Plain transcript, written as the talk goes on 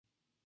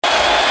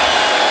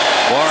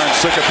Barnes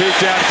took a peek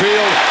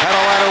downfield, had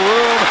a lot of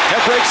room,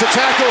 and breaks the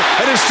tackle,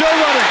 and is still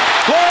running.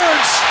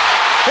 Lawrence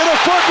in a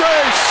foot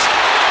race.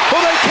 Will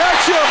they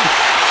catch him?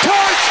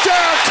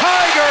 Touchdown,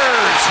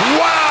 Tigers!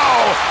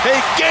 Wow! A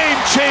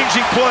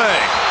game-changing play.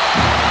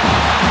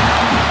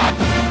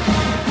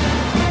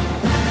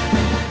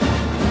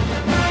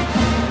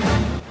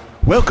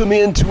 Welcome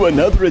into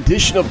another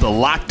edition of the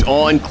Locked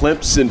On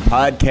Clemson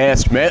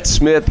podcast. Matt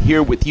Smith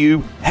here with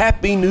you.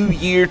 Happy New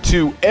Year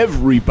to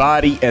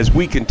everybody as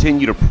we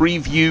continue to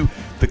preview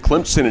the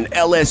Clemson and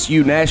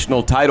LSU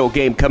national title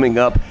game coming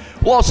up.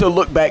 We'll also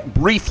look back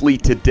briefly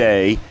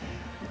today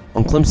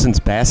on Clemson's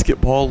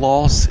basketball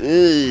loss.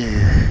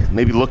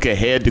 Maybe look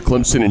ahead to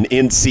Clemson and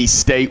NC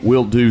State.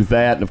 We'll do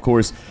that. And, of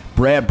course,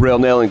 Brad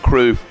Brelnell and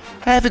crew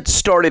haven't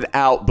started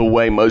out the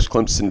way most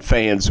Clemson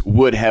fans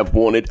would have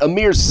wanted.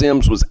 Amir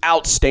Sims was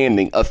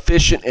outstanding,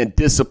 efficient, and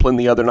disciplined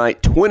the other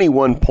night.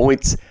 21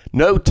 points,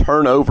 no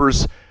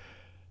turnovers,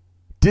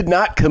 did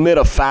not commit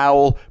a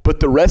foul, but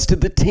the rest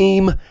of the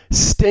team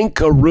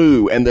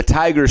stinkaroo, and the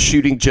Tigers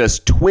shooting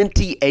just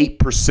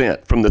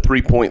 28% from the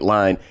three-point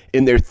line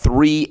in their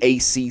 3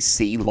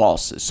 ACC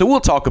losses. So we'll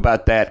talk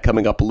about that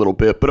coming up a little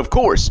bit. But, of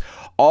course,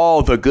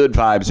 all the good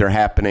vibes are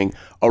happening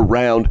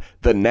around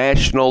the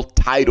national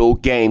title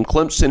game.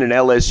 Clemson and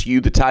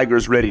LSU, the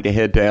Tigers ready to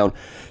head down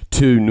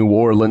to New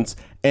Orleans.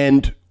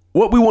 And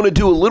what we want to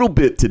do a little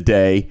bit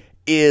today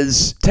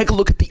is take a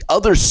look at the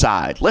other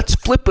side. Let's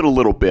flip it a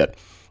little bit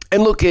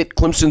and look at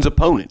Clemson's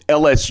opponent,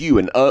 LSU,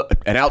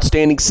 an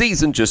outstanding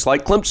season, just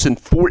like Clemson,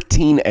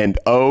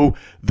 14-0,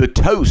 the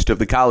toast of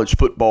the college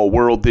football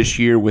world this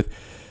year with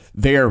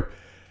their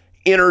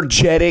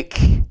energetic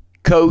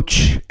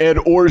coach, Ed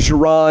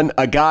Orgeron,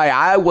 a guy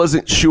I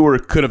wasn't sure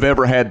could have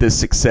ever had this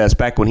success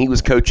back when he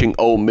was coaching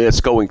Ole Miss,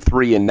 going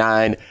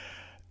 3-9.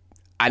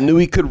 I knew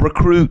he could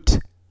recruit.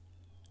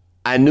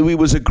 I knew he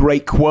was a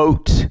great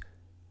quote.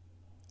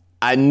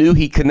 I knew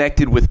he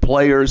connected with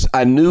players.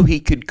 I knew he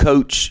could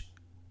coach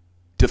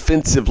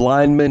defensive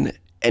linemen,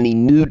 and he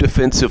knew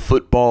defensive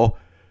football.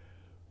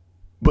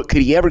 But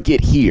could he ever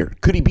get here?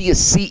 Could he be a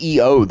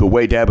CEO the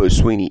way Dabo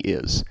Swinney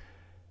is?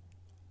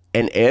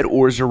 And Ed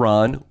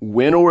Orgeron,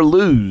 win or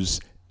lose,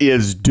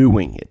 is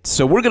doing it.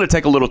 So we're going to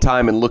take a little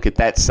time and look at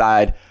that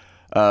side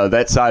of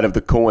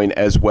the coin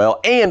as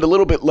well. And a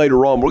little bit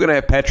later on, we're going to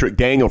have Patrick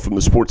Daniel from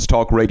the Sports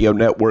Talk Radio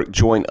Network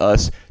join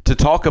us to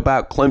talk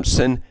about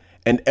Clemson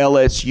and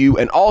LSU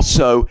and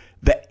also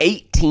the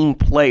 18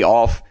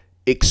 playoff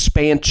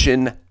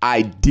expansion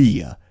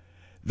idea.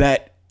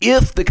 That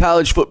if the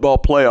college football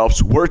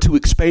playoffs were to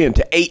expand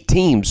to 8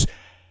 teams,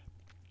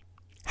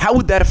 how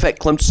would that affect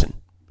Clemson?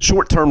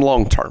 Short-term,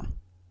 long-term.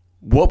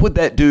 What would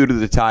that do to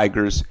the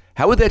Tigers?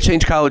 How would that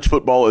change college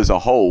football as a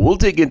whole? We'll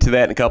dig into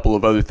that and a couple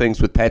of other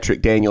things with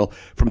Patrick Daniel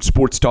from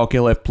Sports Talk.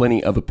 He'll have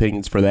plenty of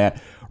opinions for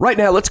that. Right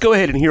now, let's go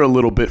ahead and hear a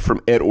little bit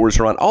from Ed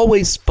Orgeron.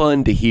 Always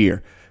fun to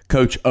hear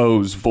Coach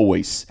O's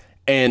voice.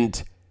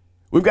 And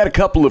we've got a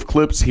couple of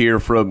clips here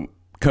from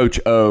Coach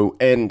O.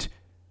 And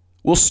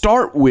we'll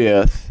start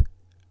with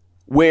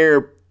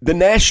where the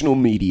national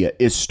media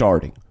is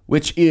starting,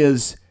 which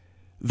is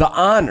the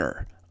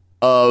honor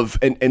of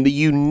and the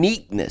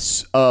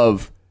uniqueness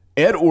of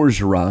Ed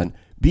Orgeron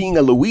being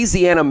a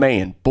Louisiana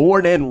man,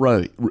 born and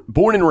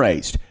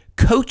raised,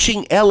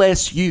 coaching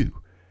LSU,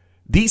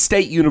 the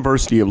State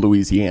University of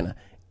Louisiana,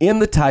 in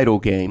the title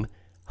game,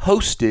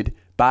 hosted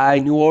by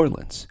New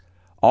Orleans.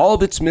 All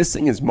that's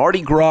missing is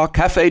Mardi Gras,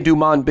 Café du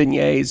Monde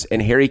beignets,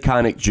 and Harry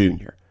Connick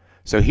Jr.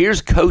 So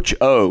here's Coach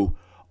O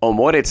on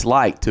what it's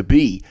like to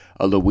be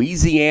a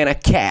Louisiana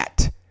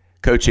cat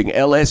coaching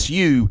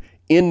LSU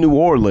in New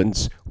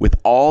Orleans with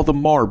all the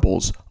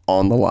marbles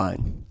on the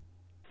line.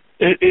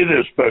 It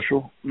is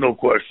special, no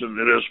question.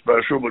 It is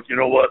special, but you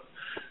know what?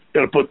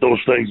 Got to put those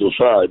things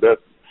aside. That,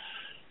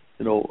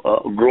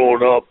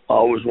 growing up, I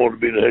always wanted to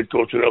be the head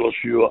coach at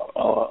LSU.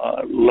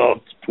 I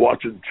loved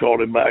watching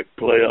Charlie Mack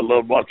play. I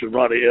loved watching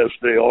Ronnie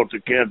Estee, Arthur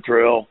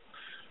Cantrell.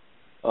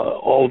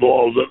 All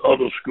the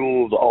other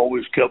schools, I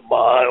always kept my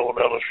eye on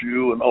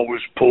LSU and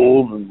always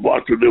pulled and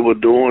watched what they were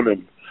doing.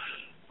 And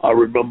I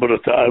remember the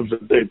times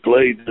that they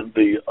played in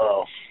the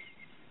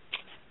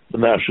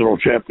national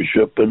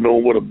championship and know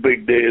what a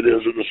big day it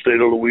is in the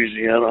state of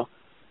Louisiana,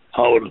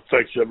 how it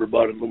affects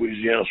everybody in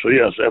Louisiana. So,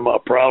 yes, am I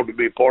proud to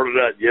be part of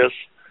that? Yes.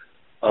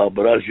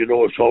 But as you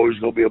know, it's always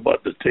going to be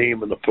about the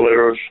team and the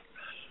players.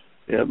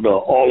 And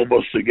all of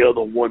us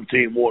together, one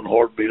team, one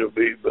heartbeat. It'll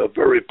be a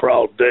very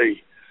proud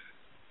day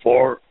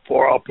for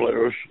our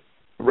players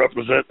to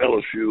represent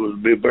LSU. It'll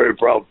be a very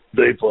proud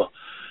day for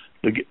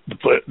the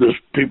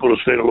people of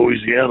the state of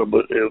Louisiana,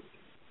 but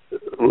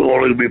we're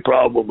only to be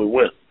proud when we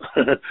win,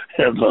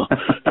 and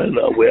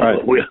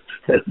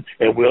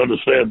we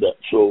understand that.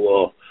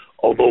 So,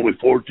 although we're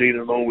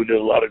 14-0, we did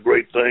a lot of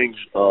great things.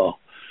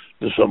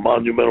 This is a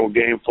monumental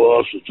game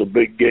for us. It's a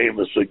big game.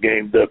 It's a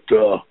game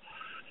that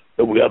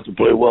we have to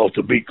play well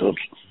to beat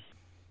Clemson.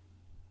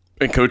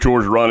 And Coach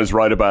Orgeron is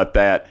right about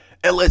that.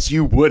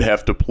 LSU would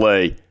have to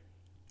play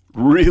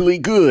really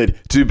good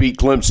to beat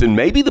Clemson.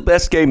 Maybe the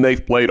best game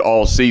they've played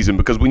all season,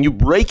 because when you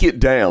break it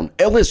down,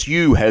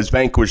 LSU has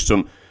vanquished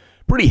some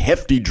pretty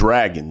hefty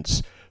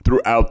dragons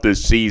throughout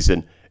this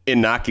season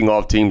in knocking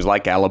off teams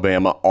like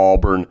Alabama,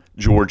 Auburn,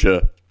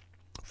 Georgia,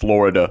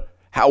 Florida.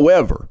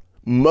 However,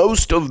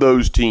 most of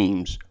those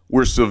teams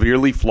were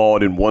severely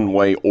flawed in one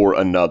way or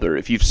another.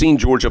 If you've seen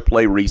Georgia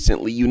play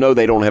recently, you know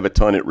they don't have a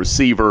ton at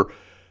receiver.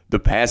 The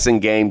passing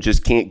game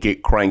just can't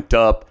get cranked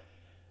up.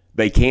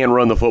 They can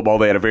run the football.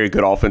 They had a very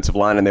good offensive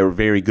line, and they were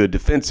very good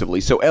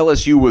defensively. So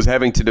LSU was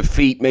having to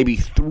defeat maybe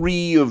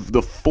 3 of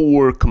the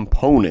 4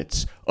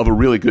 components of a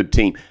really good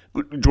team.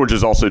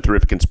 Georgia's also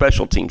terrific in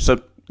special teams.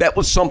 So that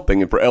was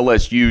something, and for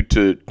LSU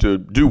to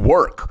do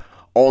work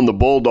on the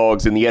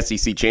Bulldogs in the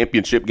SEC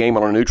championship game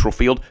on a neutral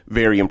field,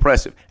 very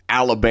impressive.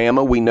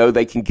 Alabama, we know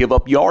they can give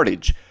up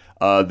yardage.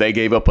 They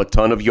gave up a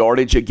ton of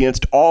yardage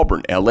against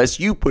Auburn.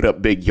 LSU put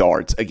up big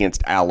yards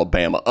against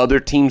Alabama. Other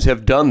teams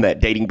have done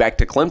that, dating back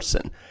to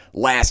Clemson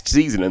last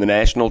season in the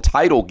national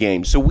title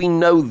game. So we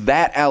know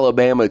that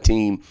Alabama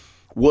team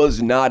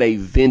was not a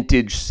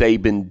vintage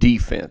Saban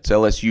defense.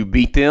 LSU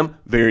beat them,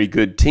 very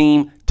good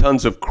team,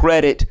 tons of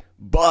credit,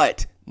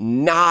 but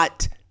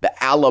not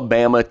the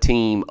Alabama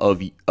team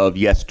of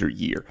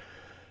yesteryear.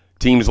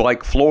 Teams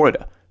like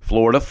Florida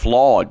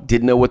flawed,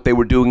 didn't know what they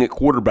were doing at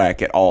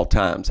quarterback at all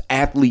times.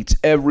 Athletes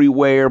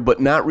everywhere,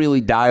 but not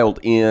really dialed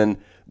in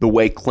the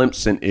way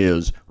Clemson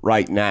is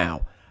right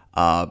now.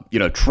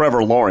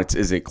 Trevor Lawrence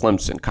is at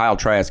Clemson. Kyle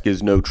Trask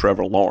is no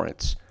Trevor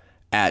Lawrence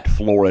at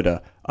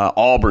Florida.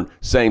 Auburn,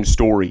 same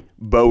story.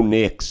 Bo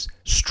Nix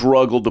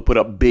struggled to put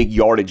up big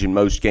yardage in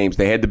most games.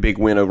 They had the big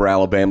win over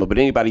Alabama, but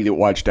anybody that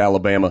watched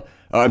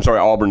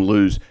Auburn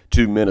lose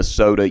to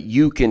Minnesota,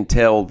 you can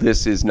tell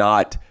this is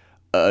not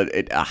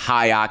a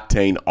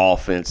high-octane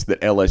offense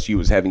that LSU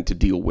was having to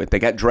deal with. They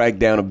got dragged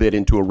down a bit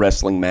into a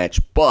wrestling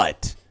match,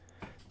 but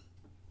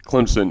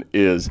Clemson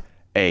is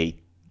a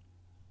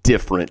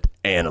different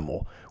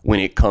animal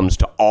when it comes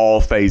to all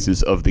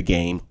phases of the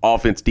game.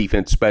 Offense,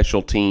 defense,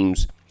 special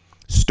teams,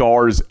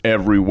 stars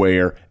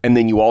everywhere. And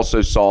then you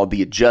also saw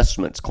the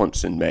adjustments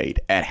Clemson made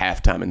at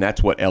halftime, and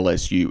that's what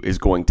LSU is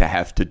going to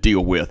have to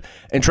deal with.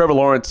 And Trevor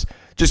Lawrence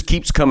just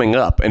keeps coming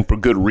up, and for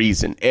good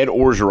reason. Ed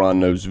Orgeron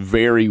knows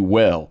very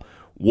well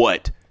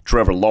what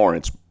Trevor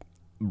Lawrence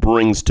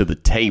brings to the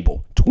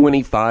table.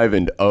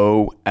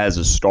 25-0 as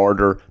a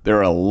starter. There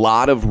are a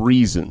lot of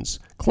reasons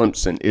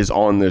Clemson is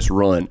on this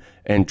run,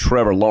 and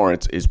Trevor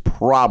Lawrence is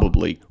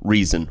probably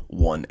reason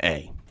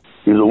 1A.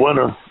 He's a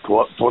winner,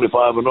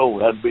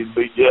 25-0, hadn't been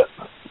beat yet.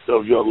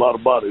 Tells you a lot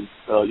about him.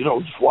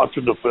 Just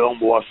watching the film,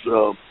 watched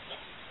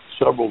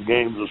several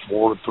games this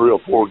morning, 3 or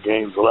 4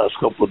 games the last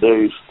couple of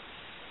days.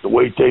 The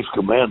way he takes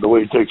command, the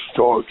way he takes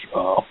charge.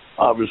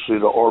 Obviously,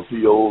 the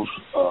RPOs,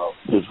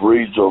 his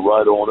reads are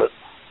right on it,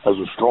 has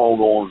a strong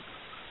arm,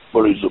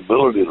 but his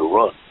ability to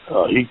run,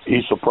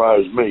 he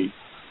surprised me.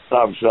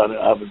 Obviously,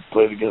 I haven't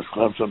played against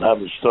Clemson,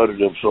 haven't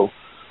studied him,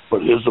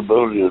 but his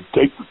ability to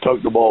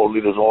tuck the ball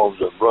in his arms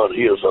and run,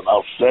 he is an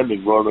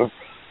outstanding runner,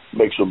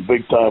 makes some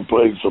big-time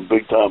plays, some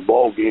big-time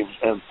ball games,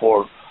 and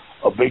for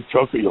a big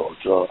chunk of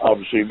yards.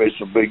 Obviously, he made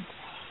some big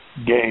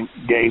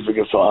games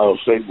against Ohio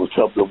State, which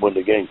helped them win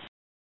the game.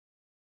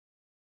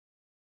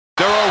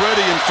 They're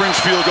already in fringe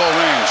field goal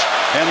range.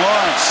 And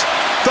Lawrence,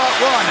 thought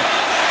run,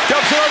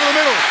 dumps it over the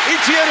middle.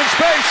 ETN in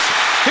space.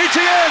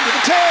 ETN to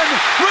the 10.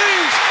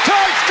 Reeves,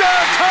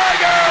 touchdown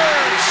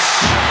Tigers!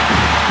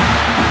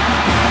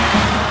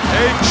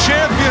 A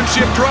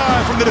championship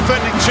drive from the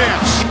defending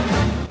champs.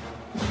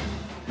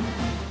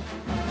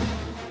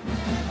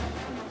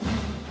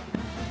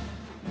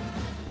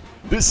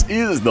 This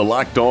is the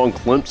Locked On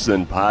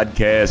Clemson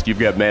podcast. You've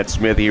got Matt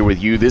Smith here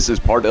with you. This is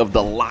part of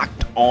the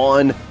Locked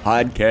On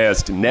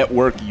Podcast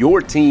Network,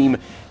 your team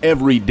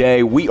every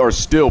day. We are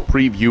still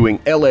previewing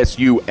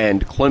LSU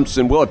and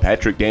Clemson. We'll have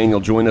Patrick Daniel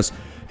join us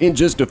in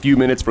just a few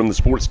minutes from the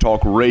Sports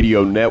Talk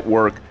Radio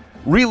Network,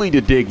 really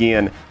to dig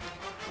in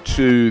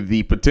to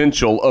the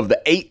potential of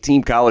the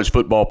 8-team college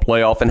football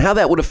playoff and how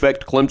that would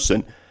affect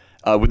Clemson.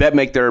 Would that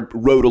make their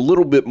road a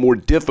little bit more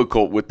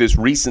difficult with this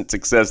recent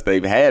success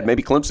they've had?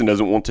 Maybe Clemson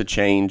doesn't want to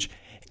change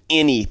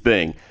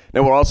anything.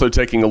 Now, we're also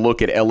taking a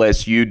look at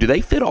LSU. Do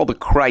they fit all the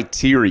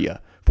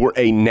criteria for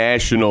a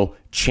national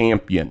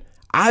champion?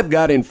 I've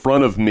got in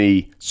front of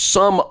me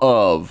some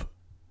of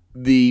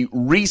the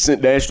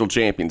recent national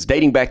champions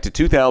dating back to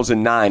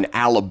 2009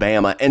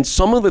 Alabama, and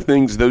some of the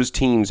things those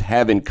teams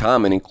have in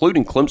common,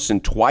 including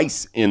Clemson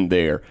twice in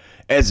there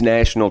as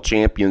national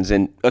champions.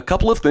 And a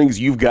couple of things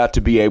you've got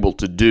to be able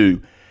to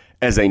do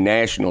as a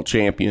national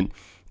champion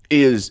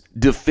is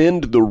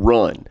defend the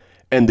run.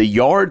 And the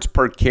yards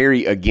per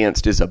carry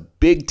against is a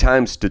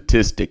big-time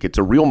statistic. It's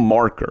a real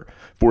marker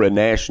for a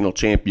national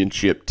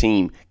championship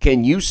team.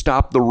 Can you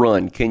stop the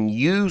run? Can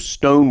you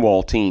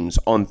stonewall teams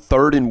on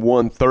 3rd and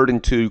 1, 3rd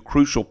and 2,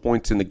 crucial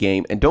points in the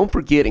game? And don't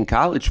forget, in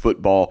college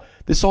football,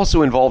 this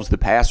also involves the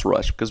pass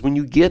rush, because when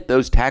you get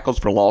those tackles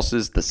for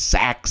losses, the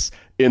sacks,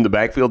 in the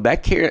backfield.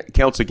 That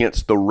counts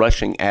against the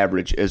rushing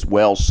average as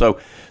well. So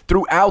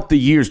throughout the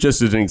years,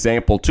 just as an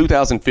example,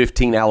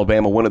 2015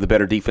 Alabama, one of the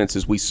better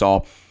defenses we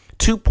saw,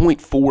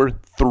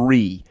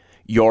 2.43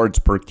 yards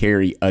per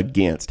carry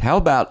against. How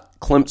about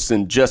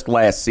Clemson just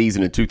last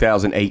season in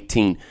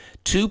 2018?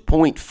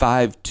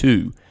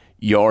 2.52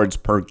 yards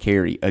per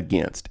carry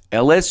against.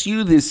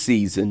 LSU this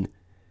season,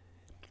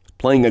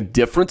 playing a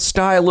different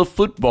style of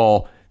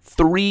football,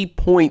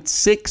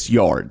 3.6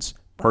 yards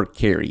per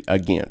carry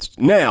against.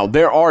 Now,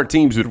 there are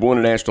teams that have won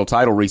a national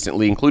title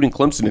recently, including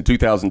Clemson in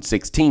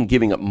 2016,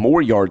 giving up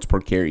more yards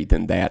per carry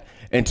than that,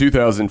 and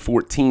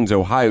 2014's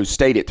Ohio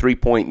State at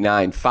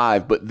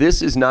 3.95, but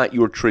this is not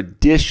your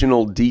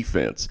traditional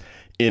defense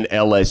in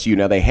LSU.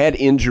 Now, they had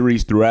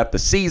injuries throughout the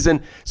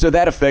season, so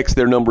that affects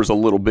their numbers a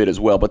little bit as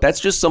well, but that's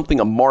just something,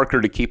 a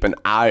marker to keep an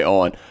eye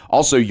on.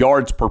 Also,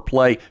 yards per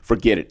play,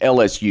 forget it.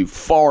 LSU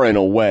far and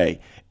away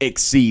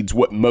exceeds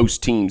what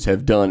most teams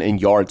have done in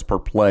yards per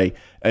play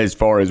as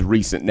far as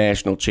recent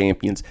national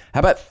champions. How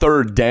about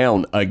third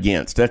down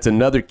against? That's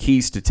another key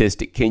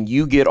statistic. Can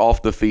you get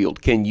off the field?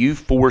 Can you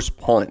force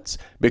punts?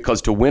 Because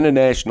to win a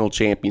national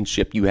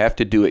championship, you have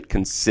to do it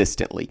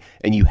consistently,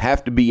 and you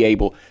have to be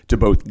able to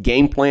both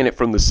game plan it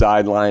from the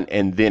sideline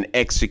and then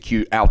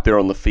execute out there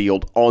on the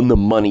field on the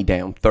money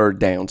down, third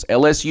downs.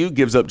 LSU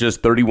gives up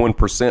just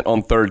 31%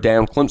 on third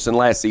down. Clemson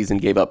last season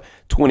gave up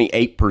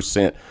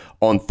 28%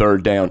 on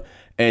third down.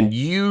 And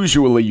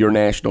usually your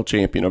national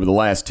champion over the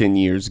last 10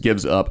 years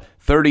gives up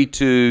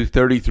 32,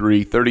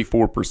 33,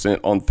 34%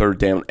 on third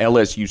down.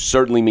 LSU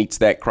certainly meets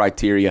that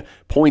criteria.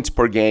 Points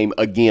per game,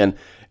 again,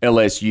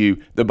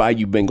 LSU, the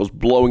Bayou Bengals,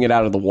 blowing it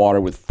out of the water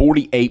with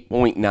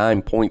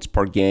 48.9 points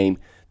per game.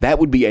 That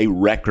would be a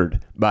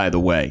record, by the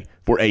way,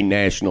 for a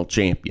national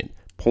champion.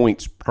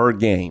 Points per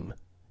game,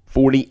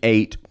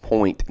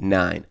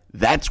 48.9.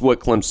 That's what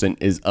Clemson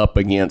is up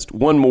against.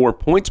 One more,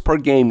 points per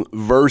game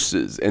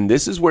versus, and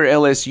this is where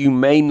LSU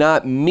may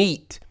not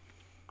meet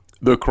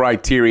the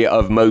criteria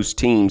of most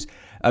teams.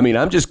 I mean,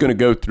 I'm just going to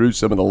go through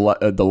some of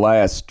the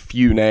last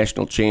few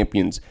national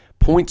champions.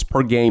 Points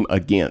per game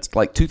against.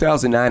 Like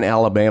 2009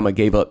 Alabama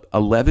gave up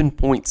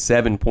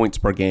 11.7 points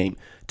per game.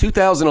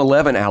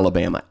 2011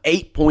 Alabama,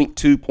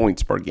 8.2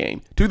 points per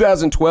game.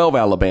 2012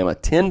 Alabama,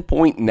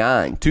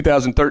 10.9.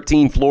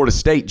 2013 Florida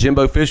State,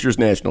 Jimbo Fisher's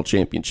national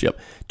championship,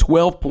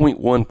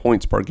 12.1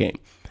 points per game.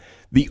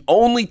 The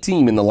only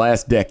team in the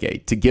last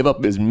decade to give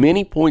up as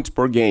many points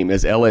per game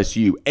as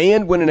LSU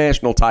and win a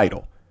national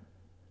title,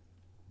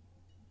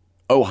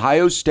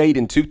 Ohio State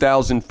in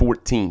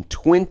 2014,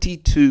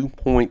 22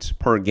 points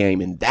per game.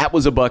 And that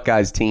was a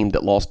Buckeyes team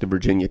that lost to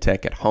Virginia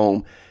Tech at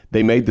home.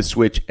 They made the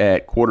switch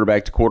at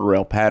quarterback to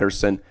Cordarrelle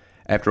Patterson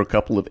after a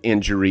couple of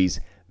injuries.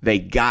 They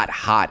got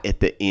hot at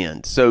the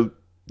end. So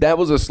that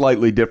was a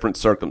slightly different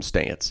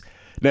circumstance.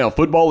 Now,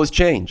 football has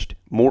changed.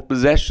 More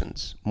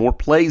possessions, more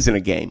plays in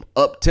a game,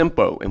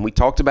 up-tempo. And we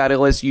talked about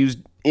LSU's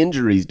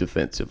injuries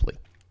defensively.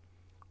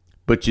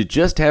 But you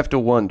just have to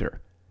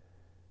wonder,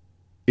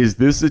 is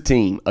this a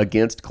team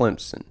against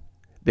Clemson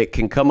that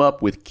can come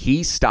up with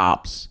key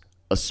stops,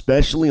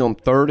 especially on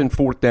third and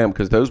fourth down,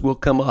 because those will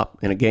come up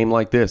in a game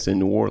like this in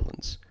New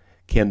Orleans?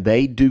 Can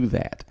they do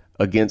that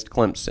against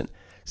Clemson?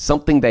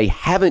 Something they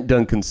haven't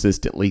done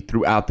consistently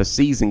throughout the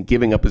season,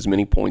 giving up as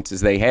many points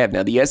as they have.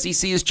 Now, the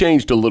SEC has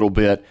changed a little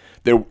bit.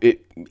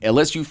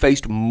 LSU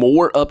faced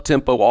more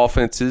up-tempo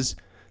offenses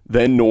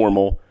than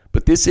normal,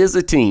 but this is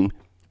a team,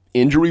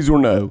 injuries or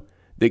no,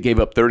 that gave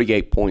up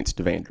 38 points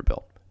to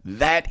Vanderbilt.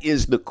 That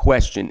is the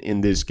question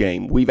in this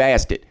game. We've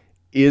asked it.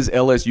 Is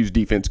LSU's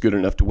defense good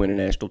enough to win a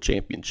national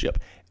championship?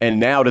 And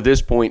now to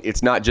this point,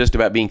 it's not just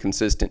about being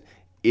consistent.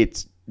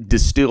 It's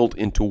distilled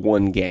into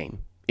one game.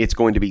 It's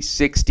going to be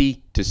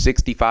 60 to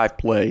 65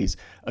 plays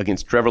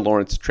against Trevor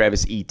Lawrence,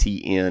 Travis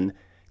Etienne,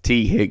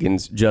 T.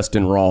 Higgins,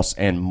 Justin Ross,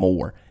 and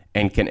more.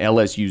 And can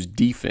LSU's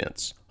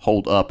defense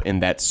hold up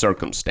in that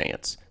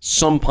circumstance?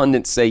 Some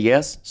pundits say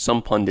yes,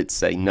 some pundits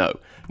say no.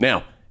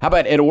 Now, how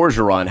about Ed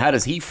Orgeron? How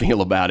does he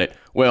feel about it?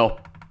 Well,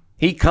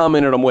 he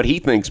commented on what he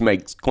thinks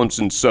makes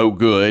Clemson so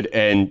good,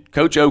 and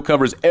Coach O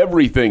covers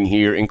everything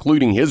here,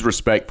 including his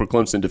respect for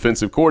Clemson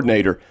defensive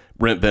coordinator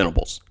Brent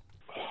Venables.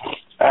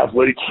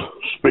 Athletes,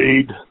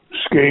 speed,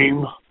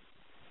 scheme.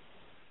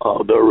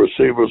 Their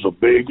receivers are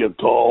big and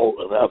tall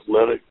and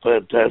athletic,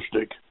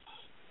 fantastic.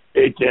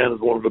 Etienne is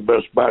one of the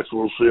best backs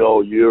we'll see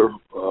all year.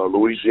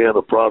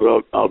 Louisiana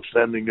product,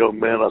 outstanding young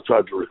man. I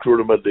tried to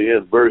recruit him at the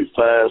end, very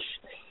fast.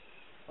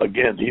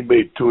 Again, he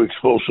made 2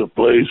 explosive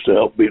plays to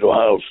help beat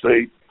Ohio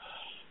State.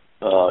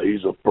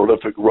 He's a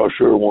prolific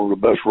rusher, one of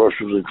the best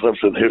rushers in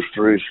Clemson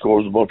history.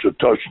 Scores a bunch of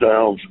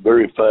touchdowns,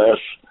 very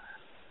fast.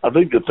 I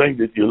think the thing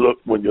that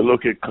when you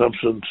look at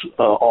Clemson's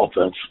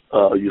offense,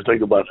 you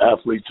think about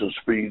athletes and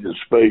speed and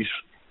space.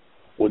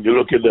 When you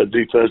look at that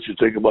defense, you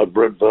think about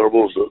Brent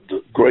Venables,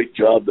 the great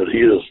job that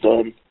he has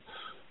done,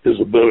 his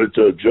ability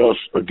to adjust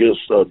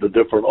against the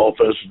different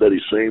offenses that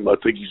he's seen. I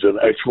think he's an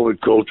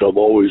excellent coach. I've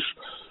always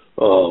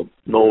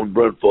known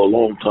Brent for a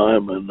long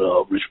time and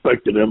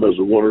respected him as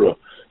one of the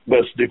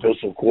best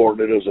defensive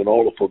coordinators in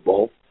all of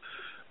football.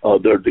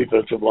 Their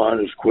defensive line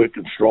is quick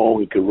and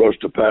strong and can rush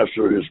the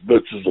passer. His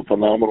blitzes are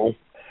phenomenal.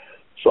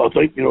 So I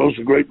think, it's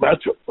a great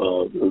matchup.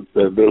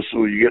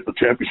 So you get the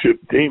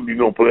championship team, you're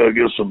going to play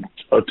against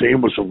a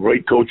team with some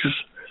great coaches.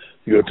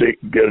 You're going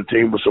to get a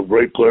team with some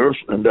great players,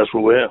 and that's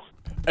what we have.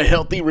 A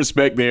healthy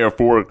respect there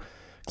for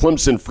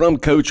Clemson from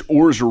Coach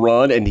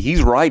Orgeron, and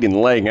he's right in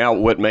laying out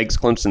what makes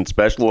Clemson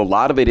special. A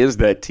lot of it is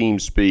that team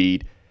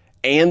speed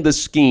and the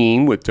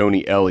scheme with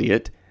Tony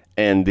Elliott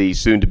and the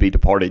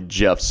soon-to-be-departed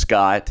Jeff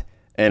Scott.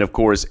 And, of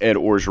course, Ed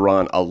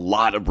Orgeron, a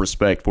lot of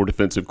respect for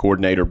defensive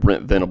coordinator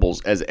Brent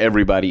Venables, as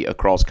everybody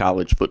across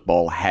college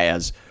football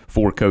has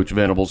for Coach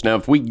Venables. Now,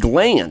 if we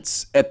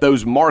glance at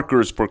those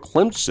markers for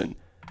Clemson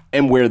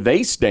and where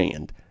they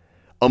stand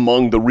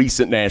among the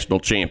recent national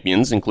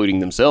champions, including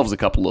themselves a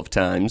couple of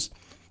times,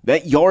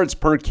 that yards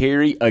per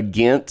carry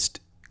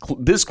against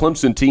this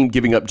Clemson team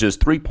giving up just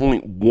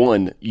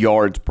 3.1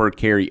 yards per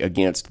carry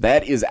against.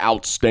 That is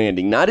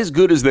outstanding. Not as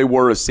good as they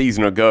were a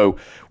season ago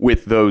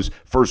with those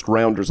first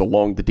rounders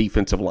along the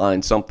defensive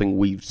line, something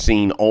we've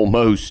seen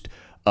almost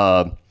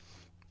so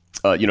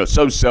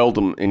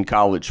seldom in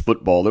college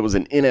football. There was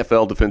an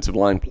NFL defensive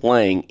line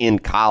playing in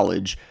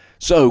college.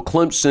 So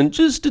Clemson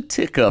just a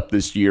tick up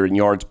this year in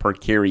yards per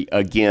carry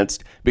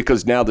against,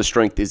 because now the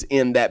strength is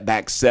in that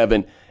back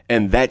seven.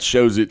 And that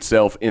shows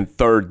itself in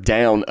third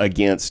down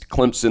against.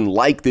 Clemson,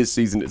 like this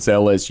season, it's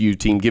LSU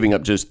team, giving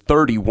up just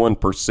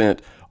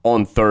 31%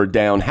 on third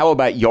down. How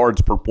about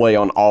yards per play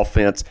on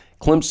offense?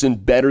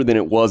 Clemson better than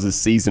it was a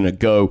season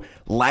ago.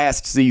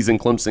 Last season,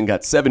 Clemson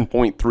got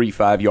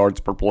 7.35 yards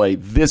per play.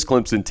 This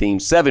Clemson team,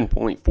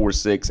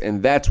 7.46,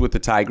 and that's with the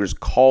Tigers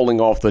calling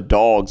off the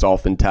dogs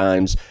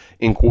oftentimes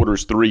in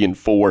quarters 3 and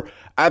 4.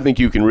 I think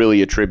you can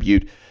really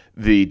attribute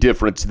the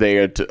difference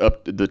there to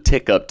the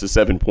tick up to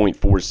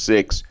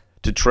 7.46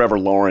 to Trevor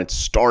Lawrence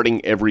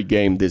starting every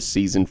game this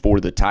season for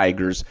the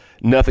Tigers.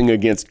 Nothing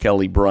against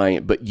Kelly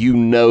Bryant, but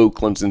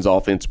Clemson's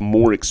offense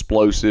more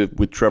explosive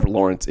with Trevor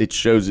Lawrence. It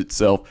shows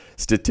itself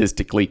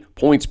statistically.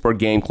 Points per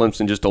game,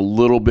 Clemson just a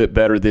little bit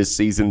better this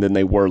season than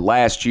they were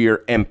last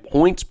year. And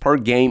points per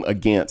game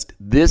against.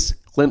 This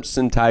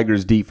Clemson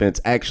Tigers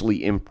defense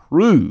actually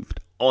improved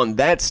on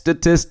that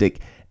statistic,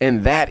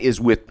 and that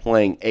is with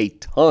playing a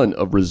ton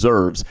of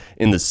reserves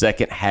in the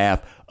second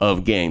half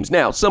of games.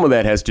 Now, some of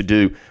that has to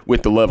do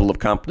with the level of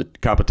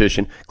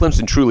competition.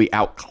 Clemson truly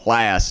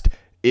outclassed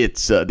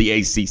the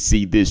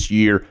ACC this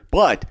year,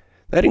 but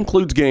that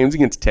includes games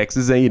against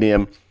Texas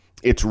A&M,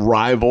 its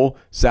rival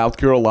South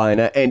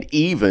Carolina, and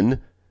even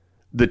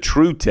the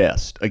true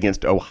test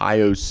against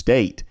Ohio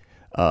State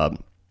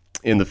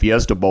in the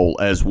Fiesta Bowl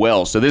as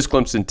well. So this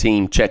Clemson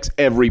team checks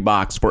every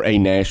box for a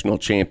national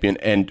champion,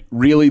 and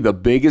really the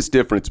biggest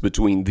difference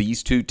between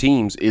these two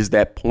teams is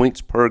that points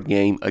per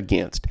game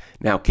against.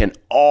 Now, can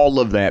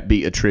all of that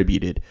be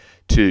attributed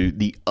to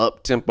the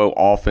up-tempo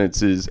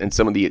offenses and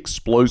some of the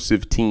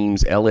explosive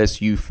teams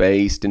LSU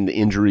faced and the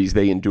injuries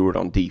they endured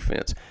on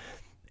defense?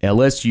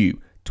 LSU,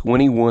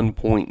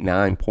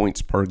 21.9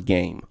 points per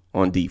game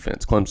on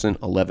defense. Clemson,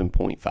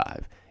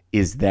 11.5.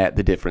 Is that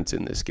the difference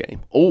in this game?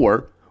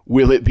 Or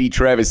will it be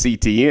Travis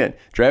Etienne?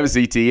 Travis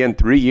Etienne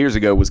 3 years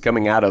ago was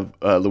coming out of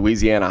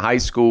Louisiana high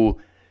school,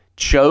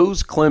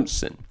 chose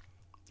Clemson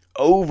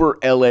over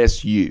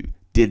LSU.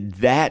 Did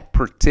that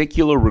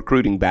particular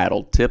recruiting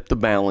battle tip the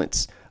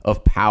balance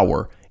of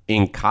power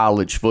in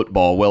college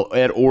football? Well,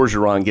 Ed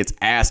Orgeron gets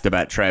asked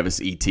about Travis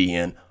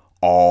Etienne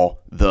all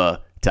the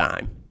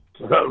time.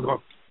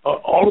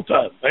 All the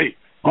time. Hey,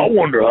 I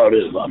wonder how it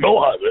is. I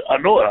know how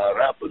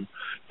it happened.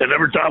 And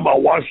every time I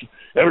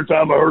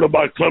heard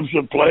about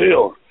Clemson play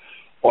or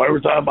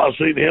every time I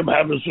seen him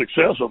having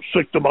success, I'm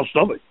sick to my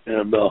stomach.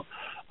 And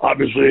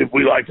obviously,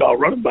 we like our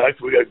running backs.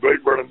 We got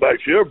great running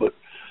backs here, but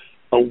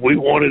we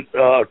wanted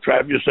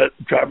Travis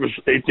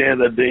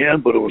Etienne at the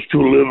end, but it was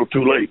too little,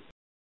 too late.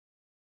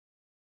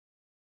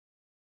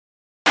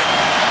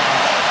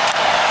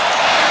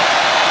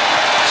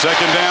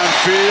 Second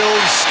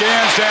downfield,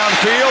 scans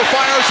downfield,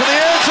 fires to the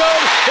end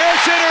zone.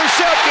 It's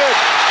intercepted.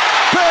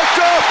 Picked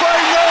off by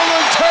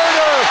Nolan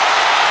Turner.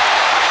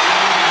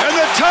 And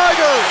the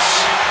Tigers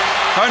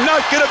are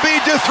not going to be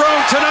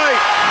dethroned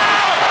tonight.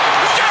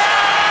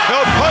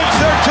 They'll punch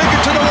their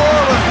ticket to New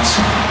Orleans.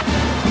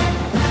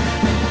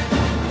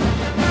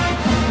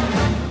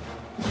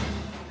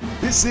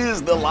 This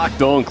is the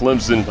Locked On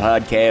Clemson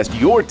podcast,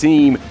 your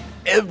team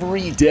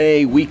every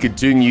day. We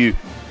continue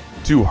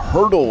to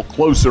hurdle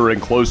closer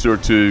and closer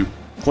to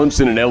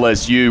Clemson and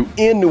LSU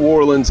in New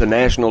Orleans, a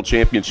national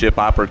championship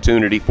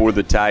opportunity for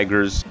the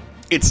Tigers.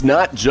 It's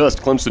not just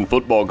Clemson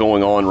football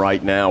going on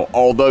right now,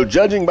 although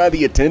judging by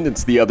the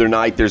attendance the other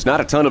night, there's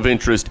not a ton of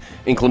interest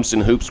in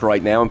Clemson hoops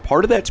right now, and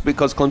part of that's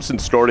because Clemson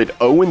started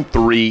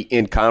 0-3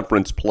 in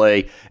conference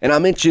play, and I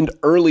mentioned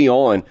early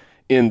on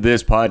in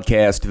this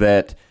podcast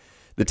that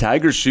the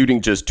Tigers shooting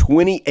just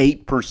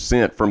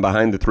 28% from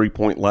behind the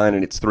three-point line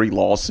in its 3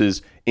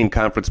 losses in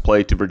conference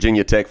play to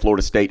Virginia Tech,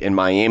 Florida State, and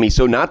Miami.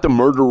 So not the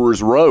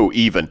murderer's row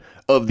even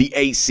of the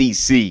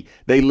ACC.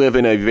 They live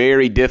in a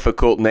very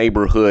difficult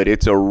neighborhood.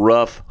 It's a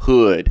rough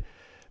hood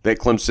that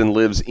Clemson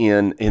lives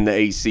in the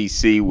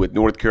ACC, with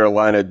North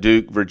Carolina,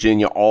 Duke,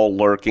 Virginia all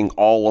lurking,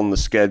 all on the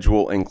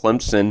schedule, and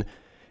Clemson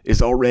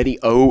is already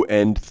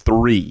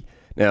 0-3.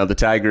 Now, the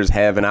Tigers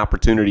have an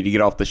opportunity to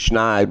get off the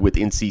schneid with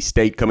NC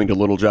State coming to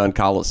Little John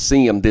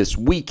Coliseum this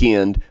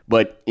weekend,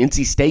 but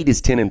NC State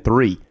is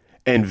 10-3,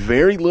 and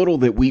very little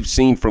that we've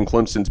seen from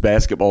Clemson's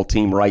basketball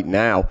team right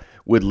now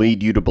would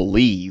lead you to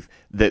believe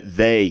that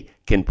they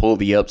can pull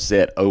the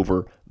upset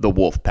over the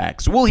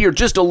Wolfpack. So we'll hear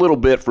just a little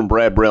bit from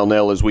Brad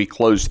Brownell as we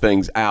close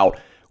things out.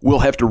 We'll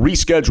have to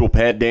reschedule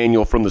Pat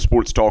Daniel from the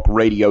Sports Talk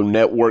Radio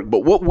Network,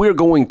 but what we're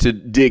going to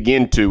dig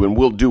into, and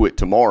we'll do it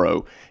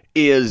tomorrow,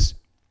 is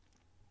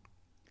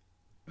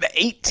the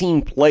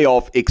 18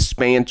 playoff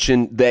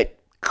expansion that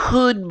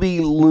could be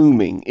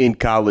looming in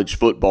college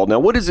football. Now,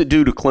 what does it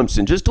do to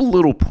Clemson? Just a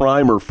little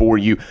primer for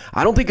you.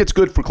 I don't think it's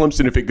good for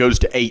Clemson if it goes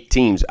to 8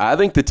 teams. I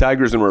think the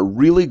Tigers are in a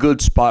really good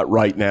spot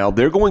right now.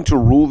 They're going to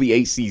rule the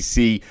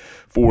ACC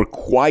for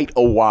quite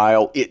a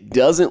while. It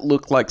doesn't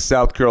look like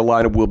South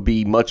Carolina will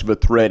be much of a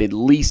threat, at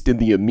least in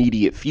the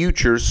immediate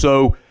future.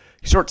 So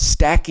you start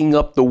stacking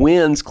up the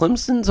wins.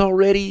 Clemson's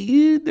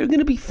already, they're going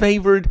to be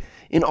favored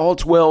in all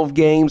 12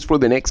 games for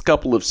the next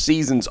couple of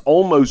seasons,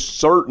 almost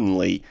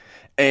certainly.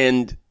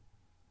 And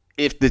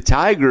if the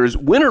Tigers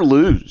win or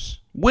lose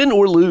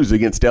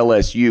against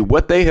LSU,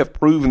 what they have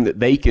proven that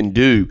they can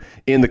do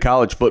in the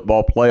college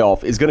football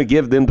playoff is going to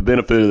give them the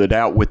benefit of the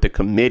doubt with the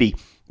committee.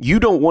 You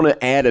don't want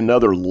to add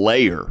another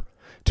layer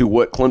to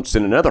what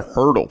Clemson, another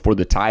hurdle for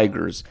the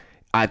Tigers.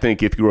 I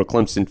think if you're a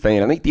Clemson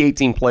fan, I think the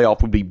 18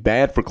 playoff would be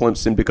bad for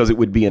Clemson because it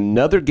would be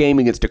another game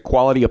against a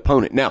quality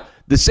opponent. Now,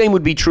 the same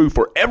would be true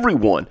for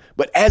everyone,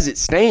 but as it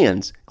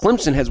stands,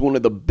 Clemson has one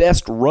of the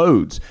best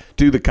roads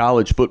to the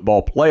college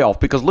football playoff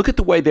because look at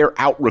the way they're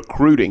out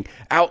recruiting,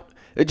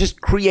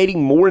 just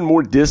creating more and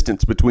more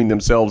distance between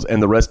themselves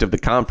and the rest of the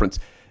conference.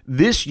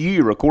 This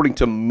year, according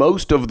to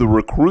most of the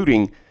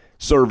recruiting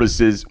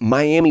services,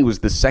 Miami was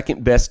the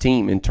second best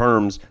team in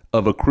terms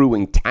of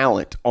accruing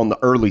talent on the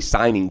early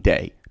signing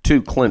day to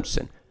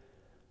Clemson.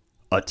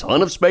 A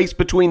ton of space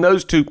between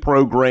those two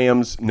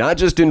programs, not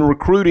just in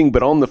recruiting,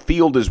 but on the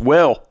field as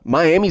well.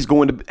 Miami's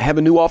going to have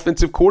a new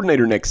offensive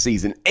coordinator next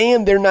season,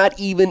 and they're not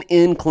even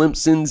in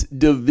Clemson's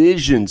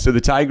division, so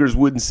the Tigers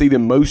wouldn't see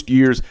them most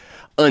years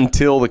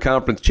until the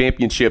conference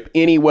championship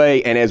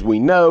anyway, and as we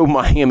know,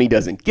 Miami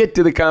doesn't get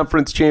to the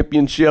conference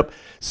championship,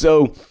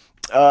 so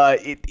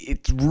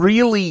it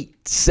really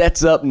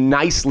sets up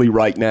nicely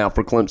right now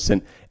for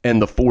Clemson and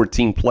the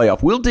 4-team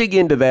playoff. We'll dig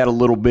into that a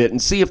little bit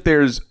and see if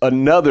there's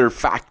another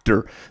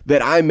factor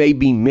that I may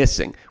be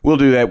missing. We'll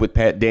do that with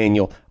Pat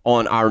Daniel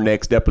on our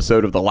next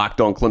episode of the Locked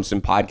On Clemson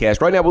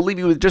podcast. Right now, we'll leave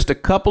you with just a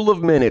couple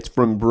of minutes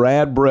from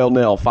Brad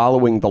Brownell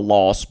following the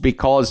loss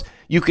because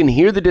you can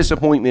hear the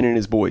disappointment in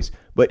his voice.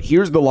 But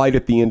here's the light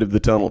at the end of the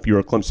tunnel if you're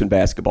a Clemson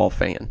basketball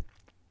fan.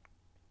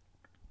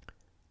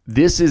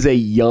 This is a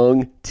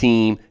young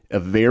team, a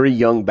very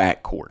young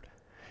backcourt.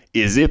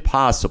 Is it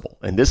possible?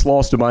 And this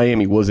loss to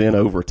Miami was in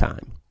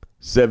overtime,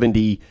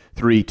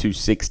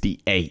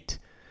 73-68.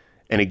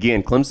 And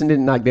again, Clemson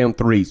didn't knock down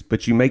threes,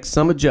 but you make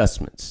some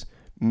adjustments.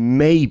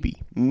 Maybe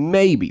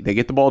they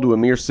get the ball to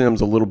Amir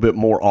Sims a little bit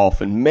more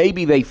often.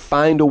 Maybe they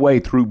find a way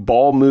through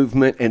ball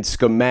movement and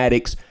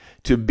schematics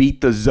to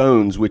beat the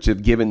zones, which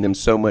have given them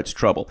so much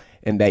trouble.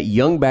 And that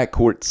young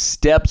backcourt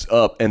steps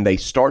up and they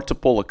start to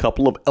pull a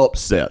couple of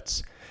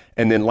upsets.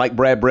 And then like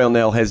Brad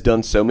Brownell has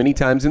done so many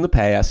times in the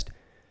past,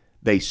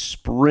 they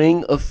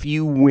spring a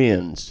few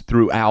wins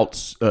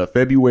throughout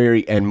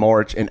February and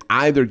March and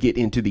either get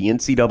into the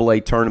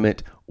NCAA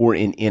tournament or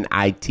an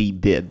NIT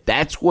bid.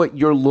 That's what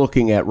you're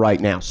looking at right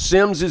now.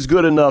 Sims is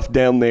good enough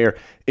down there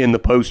in the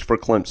post for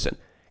Clemson.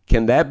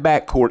 Can that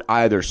backcourt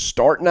either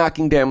start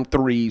knocking down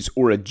threes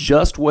or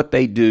adjust what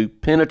they do,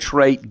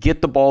 penetrate,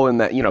 get the ball in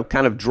that,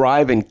 kind of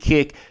drive and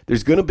kick?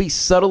 There's going to be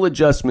subtle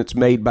adjustments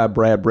made by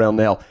Brad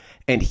Brownell,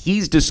 and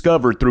he's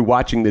discovered through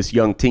watching this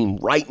young team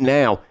right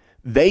now,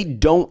 they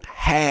don't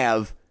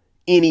have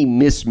any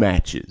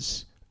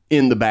mismatches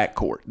in the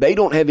backcourt. They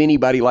don't have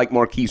anybody like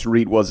Marquise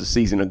Reed was a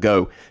season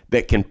ago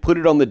that can put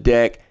it on the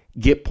deck,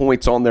 get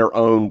points on their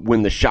own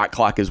when the shot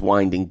clock is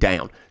winding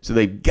down. So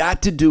they've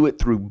got to do it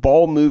through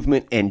ball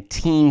movement and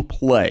team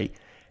play.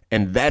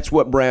 And that's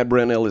what Brad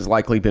Brownell has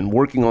likely been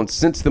working on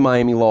since the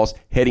Miami loss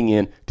heading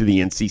into the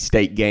NC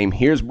State game.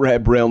 Here's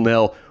Brad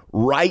Brownell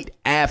right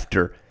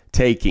after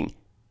taking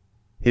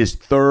his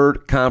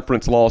third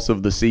conference loss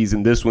of the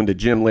season, this one to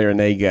Jim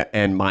Larinaga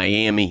and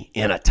Miami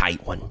in a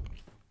tight one.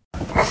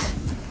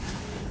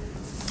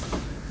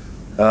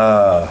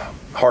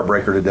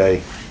 Heartbreaker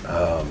today.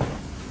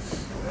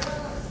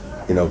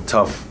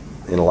 Tough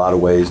in a lot of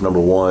ways. Number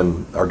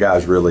one, our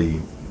guys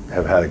really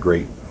have had a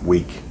great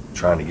week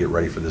trying to get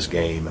ready for this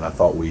game, and I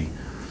thought we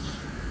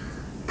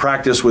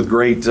practiced with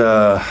great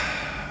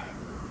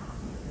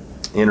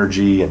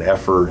energy and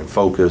effort and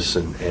focus,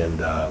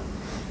 and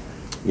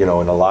in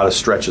a lot of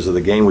stretches of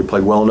the game, we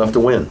played well enough to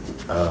win.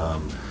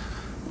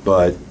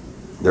 But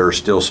there are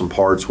still some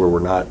parts where we're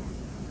not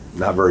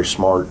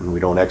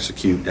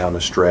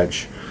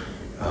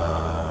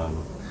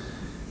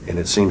and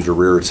it seems to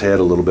rear its head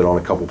a little bit on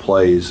a couple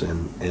plays,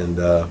 and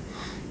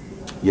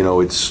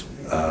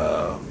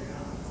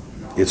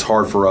it's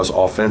hard for us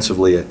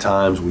offensively at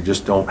times. We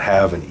just don't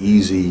have an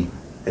easy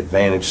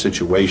advantage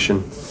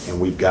situation, and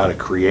we've got to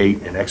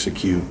create and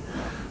execute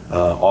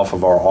off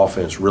of our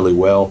offense really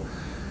well.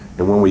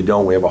 And when we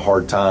don't, we have a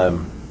hard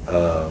time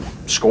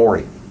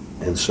scoring.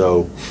 And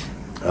so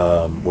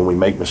when we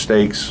make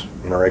mistakes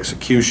in our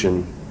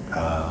execution,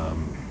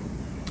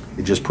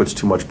 it just puts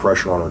too much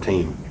pressure on our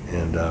team,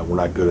 and we're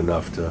not good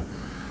enough to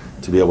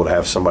be able to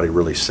have somebody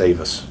really save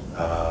us.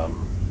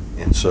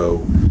 And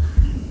so,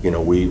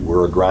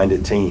 we're a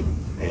grinded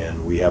team,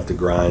 and we have to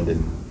grind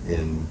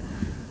and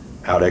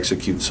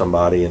out-execute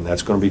somebody, and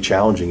that's going to be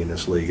challenging in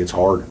this league. It's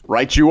hard.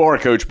 Right you are,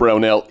 Coach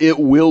Brownell. It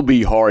will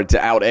be hard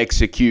to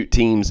out-execute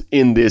teams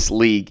in this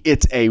league.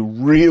 It's a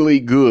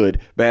really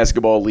good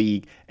basketball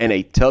league and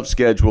a tough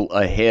schedule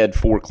ahead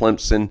for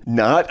Clemson.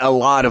 Not a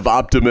lot of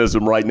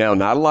optimism right now.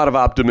 Not a lot of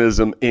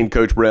optimism in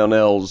Coach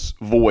Brownell's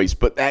voice,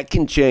 but that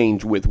can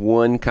change with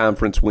one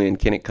conference win.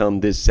 Can it come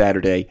this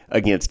Saturday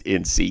against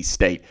NC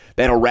State?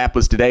 That'll wrap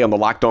us today on the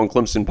Locked On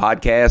Clemson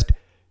podcast.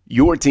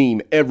 Your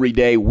team every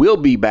day will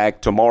be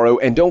back tomorrow.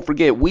 And don't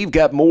forget, we've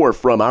got more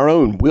from our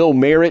own Will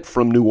Merritt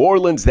from New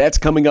Orleans. That's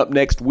coming up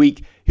next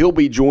week. He'll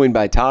be joined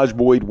by Taj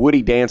Boyd,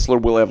 Woody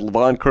Dantzler. We'll have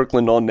Levon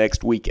Kirkland on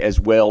next week as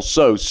well.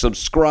 So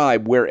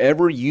subscribe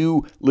wherever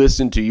you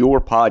listen to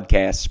your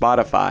podcast,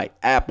 Spotify,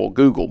 Apple,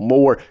 Google,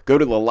 more. Go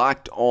to the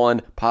Locked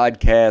On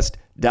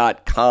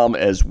Podcast.com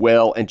as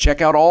well, and check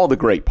out all the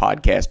great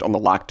podcasts on the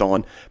Locked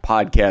On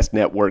Podcast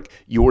Network.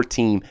 Your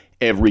team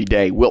every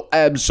day. We'll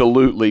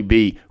absolutely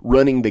be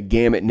running the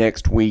gamut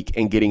next week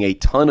and getting a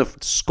ton of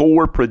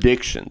score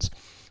predictions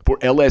for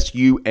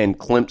LSU and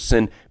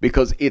Clemson,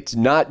 because it's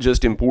not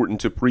just important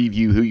to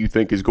preview who you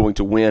think is going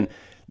to win,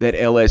 that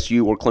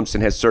LSU or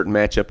Clemson has certain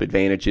matchup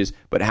advantages,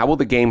 but how will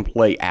the game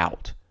play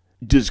out?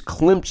 Does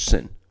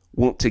Clemson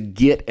want to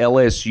get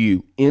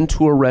LSU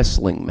into a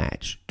wrestling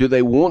match? Do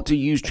they want to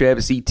use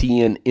Travis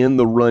Etienne in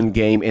the run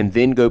game and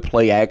then go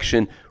play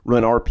action,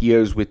 run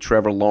RPOs with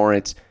Trevor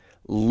Lawrence,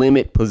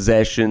 limit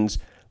possessions,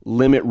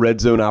 limit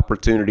red zone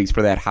opportunities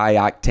for that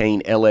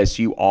high-octane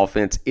LSU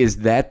offense? Is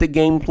that the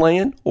game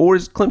plan? Or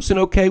is Clemson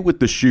okay with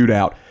the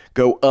shootout,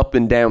 go up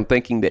and down,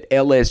 thinking that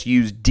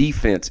LSU's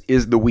defense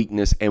is the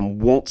weakness and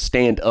won't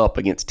stand up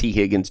against T.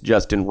 Higgins,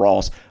 Justin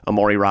Ross,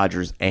 Amari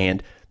Rodgers,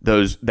 and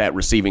that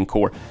receiving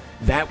core?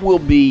 That will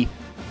be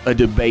a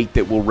debate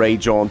that will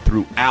rage on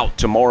throughout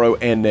tomorrow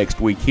and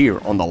next week here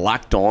on the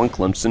Locked On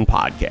Clemson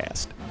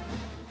podcast.